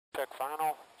check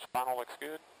final. Final looks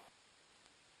good.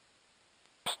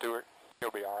 Stewart,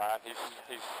 he'll be all right. He's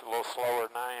a little slower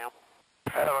than I am.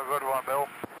 Have a good one, Bill.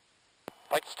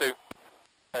 Thanks, Stu.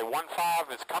 Okay,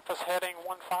 1-5 is compass heading,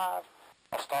 1-5.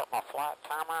 I'll start my flight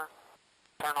timer,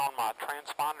 turn on my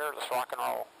transponder, let's rock and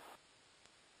roll.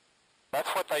 That's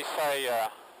what they say,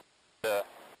 the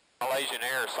Malaysian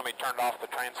Air, somebody turned off the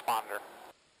transponder.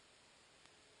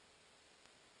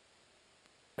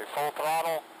 Okay, full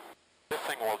throttle, this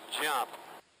thing will jump.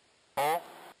 Full.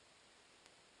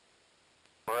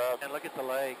 And look at the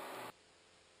lake.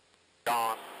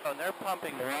 Gone. Oh, and they're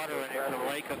pumping water in here from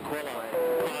Lake Aquila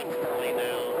constantly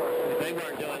now. If they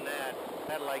weren't doing that,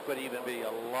 that lake would even be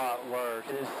a lot worse.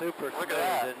 It is super smooth,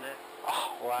 isn't it?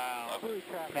 Oh, wow.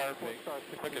 Perfect.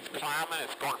 Look, it's climbing.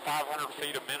 It's going 500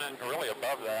 feet a minute, really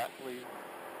above that.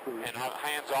 And I'm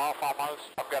hands off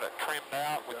almost. I've got it trimmed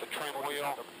out with the trim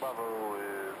wheel.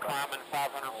 Climbing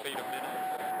 500 feet a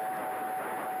minute.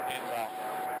 Hands off.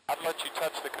 I'd let you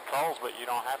touch the controls, but you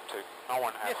don't have to. No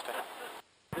one has to.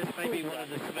 This may be one of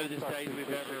the smoothest days we've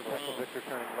ever flown.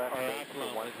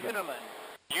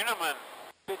 Uniman.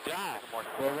 Good job. Well,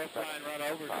 we're flying right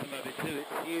over some of it, too.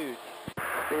 It's huge.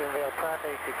 Stephenville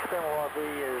traffic, Extendable RV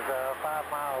is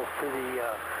 5 miles to the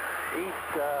east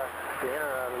to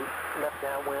enter left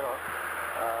downwind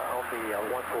on the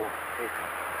 1-4.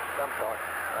 I'm sorry,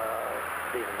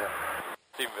 Stephenville.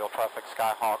 Stephenville traffic,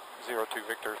 Skyhawk 02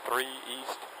 Victor 3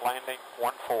 east, landing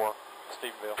 14,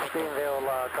 Stephenville. Stephenville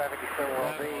traffic,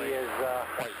 Extendable RV is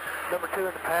number 2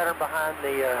 in the pattern behind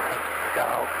the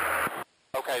Skyhawk.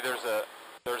 Okay, there's a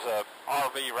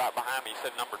RV right behind me. He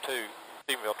said number 2.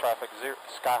 Stephenville traffic,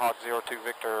 Skyhawk 02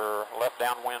 Victor, left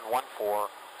downwind 14,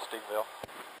 Stephenville.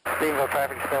 Stephenville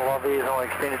traffic, Extendable RV is on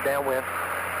extended downwind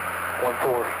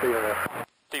 14, Stephenville.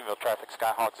 Stephenville traffic,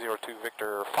 Skyhawk 02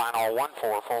 Victor, final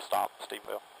 14, full stop,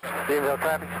 Stephenville. Stephenville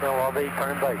traffic, Extendable RV,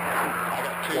 turning base. I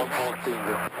got 2. 14,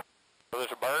 Stephenville. So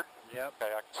there's a bird? Yep.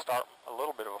 Okay, I can start a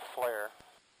little bit of a flare.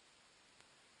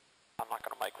 I'm not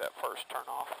going to make that first turn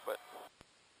off, but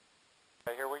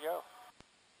okay, here we go.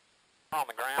 On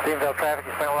the ground. Stephenville traffic,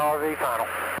 Extendable RV, final.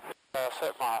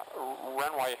 Set my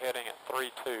runway heading at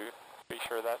 32. Be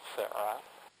sure that's set right.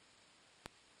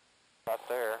 Right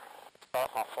there. Start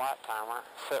my flight timer.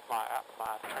 Set my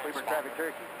Cleburne traffic,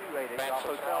 Cherokee 288, off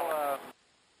hotel.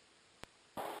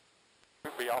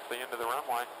 We'd be off the end of the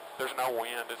runway. There's no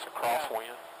wind. It's a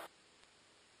crosswind.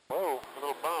 Whoa, a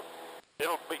little bump.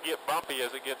 It'll get bumpy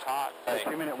as it gets hot. Hey.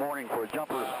 2-minute warning for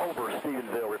jumpers over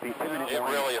Stephenville. Repeat, 2-minute warning. It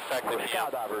really affected for him.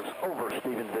 Skydivers over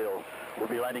Stephenville. We'll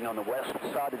be landing on the west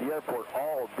side of the airport.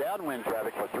 All downwind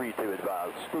traffic for 32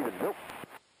 advised. Stephenville.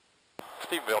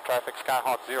 Stephenville traffic,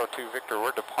 Skyhawk 02 Victor.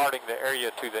 We're departing the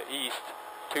area to the east,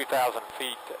 2,000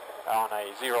 feet on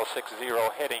a 060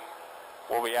 heading.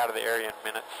 We'll be out of the area in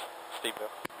minutes. Stephenville.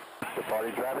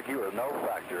 Departing traffic, you are no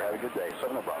factor. Have a good day.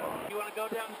 7 Bravo. You want to go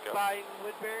down by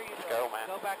Woodbury? Let's go, man.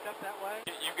 Go back up that way?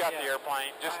 You've got the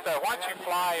airplane. Just why don't you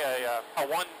fly a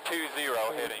 120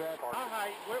 heading? How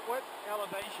high? What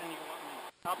elevation you want me?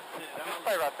 Altitude? Just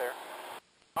stay right there.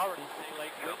 I already see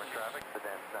Lake Whitney.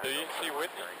 Do you see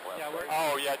Whitney? Yeah, we're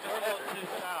yeah, just a little too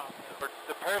south.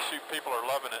 The parachute people are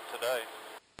loving it today.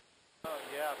 Oh,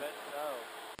 yeah, I bet so.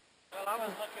 Well, I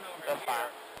was looking over That's here.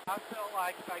 fine. I felt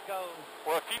like if I go...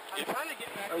 Well, if I'm trying to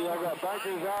get back Oh, y'all got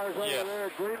biker's hours over there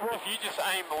at Greenville? If you just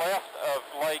aim left of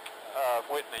Lake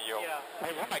Whitney, you'll... Yeah.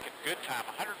 Hey, we're making good time,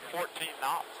 114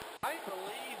 knots. I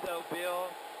believe, though,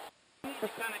 Bill, we need to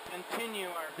kind of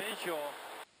continue our visual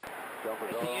at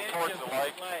the edge Towards of the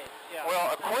lake. Yeah.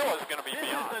 Well, Aquila's going to be This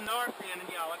beyond. is the north end,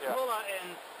 yeah. Aquila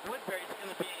and Woodbury is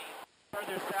going to be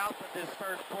further south of this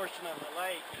first portion of the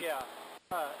lake, yeah.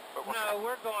 No,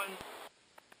 we're going...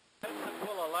 That's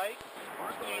Aquila Lake.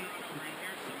 We're going over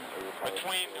here somewhere.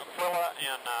 Between Aquila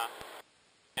and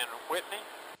Whitney?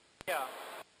 Yeah.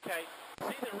 Okay.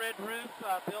 See the red roof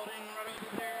building right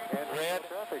over there? Red?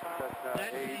 Traffic, That's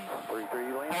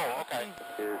 833 lane. Oh, okay.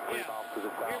 Is 3 miles to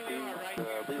the southeast. Here we are right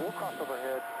here. We'll cross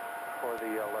overhead for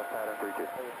the left hand and 32.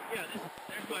 Yeah,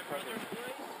 there's my brother's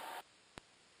place.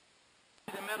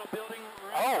 See the metal building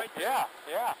Oh, right there?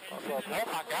 yeah. And see the Oh,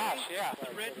 my gosh, yeah.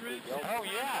 The red roof. Oh,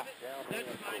 yeah. That's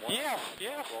my... Yes.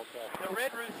 The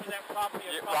red roof of that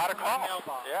property across Right from my across.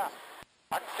 mailbox. Yeah.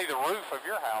 I can see the roof of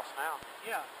your house now.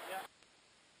 Yeah.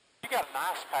 You got a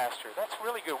nice pasture. That's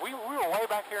really good. We were way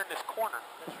back here in this corner.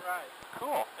 That's right.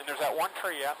 Cool. And there's that one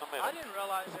tree out in the middle. I didn't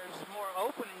realize there's more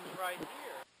openings right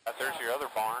here. There's your other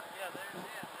barn. Yeah, there's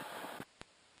it.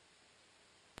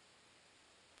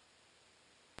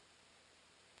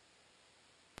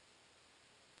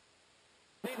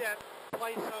 See that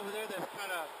place over there that's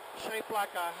kind of shaped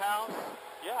like a house?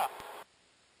 Yeah.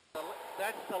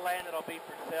 that's the land that'll be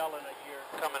for sale in a year.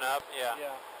 Coming up, yeah.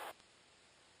 Yeah.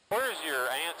 Where's your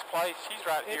aunt's place? She's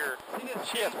right here. See,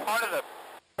 She has part of the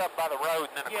up by the road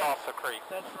and then across the creek.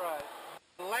 That's right.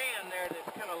 The land there that's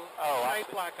kind of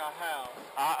shaped like a house.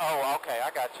 Okay,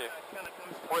 I got you. Kind of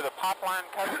comes Where the pipeline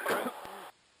cuts through?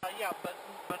 yeah, but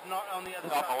not on the other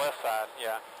On side. the left side,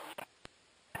 yeah.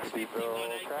 51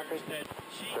 acres that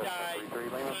she died. It's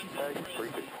going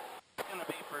to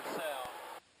be for sale.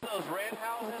 Those red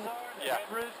houses are, the red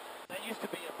roofs, that used to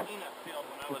be a peanut field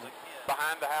when I was a kid.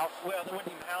 Behind the house? Well, there weren't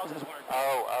even houses weren't.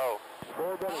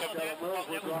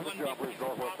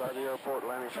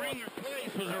 Stringer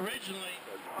Place was originally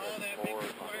all that big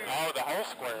square. Oh, the whole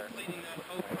square. The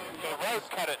road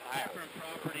cut it in half. Different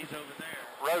properties over there.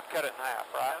 Road cut it in half,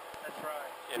 right? That's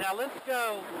right. Yeah. Now let's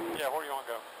go. Yeah, where do you want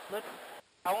to go?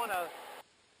 I want to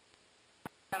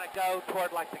kind of go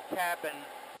toward like the cabin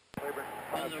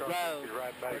on the road.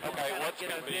 Okay, what's get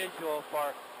going a to be? visual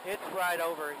for it's right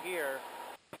over here,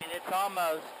 and it's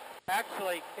almost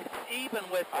actually it's even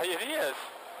with. It is.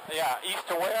 Yeah, east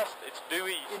to west, it's due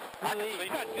east. It's I can due east. see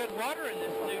You've got good water in this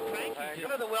new tank.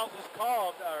 One of the wells is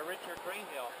called Richard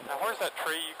Greenhill. Now, where's that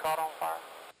tree you caught on fire?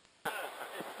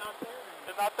 It's not there.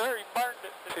 It's not there. He burned it.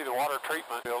 See the water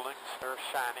treatment buildings? They're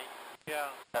shiny.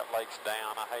 Yeah. That lake's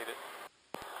down. I hate it.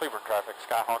 Cleburne traffic,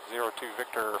 Skyhawk 02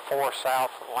 Victor 4 South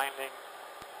landing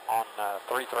on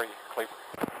 33 Cleburne.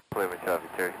 Cleburne traffic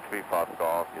 33 Fox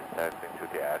Golf is taxiing to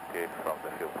the exit from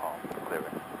the fuel pump.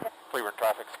 Cleburne. Cleburne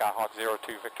traffic, Skyhawk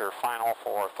 02 Victor final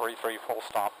for 33 full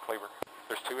stop Cleburne.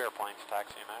 There's 2 airplanes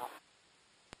taxiing out.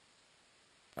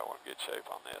 Got one good shape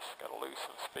on this. Got to lose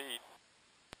some speed.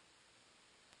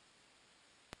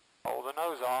 Hold the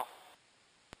nose off.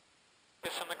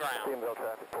 Kissing the ground. Stephenville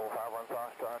traffic 451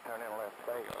 Foxtrot, turn in left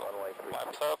base, runway 3.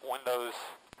 Flaps up, windows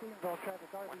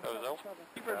open.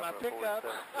 Cheaper than my pickup.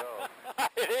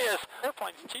 It is.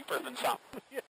 Airplane's cheaper than something.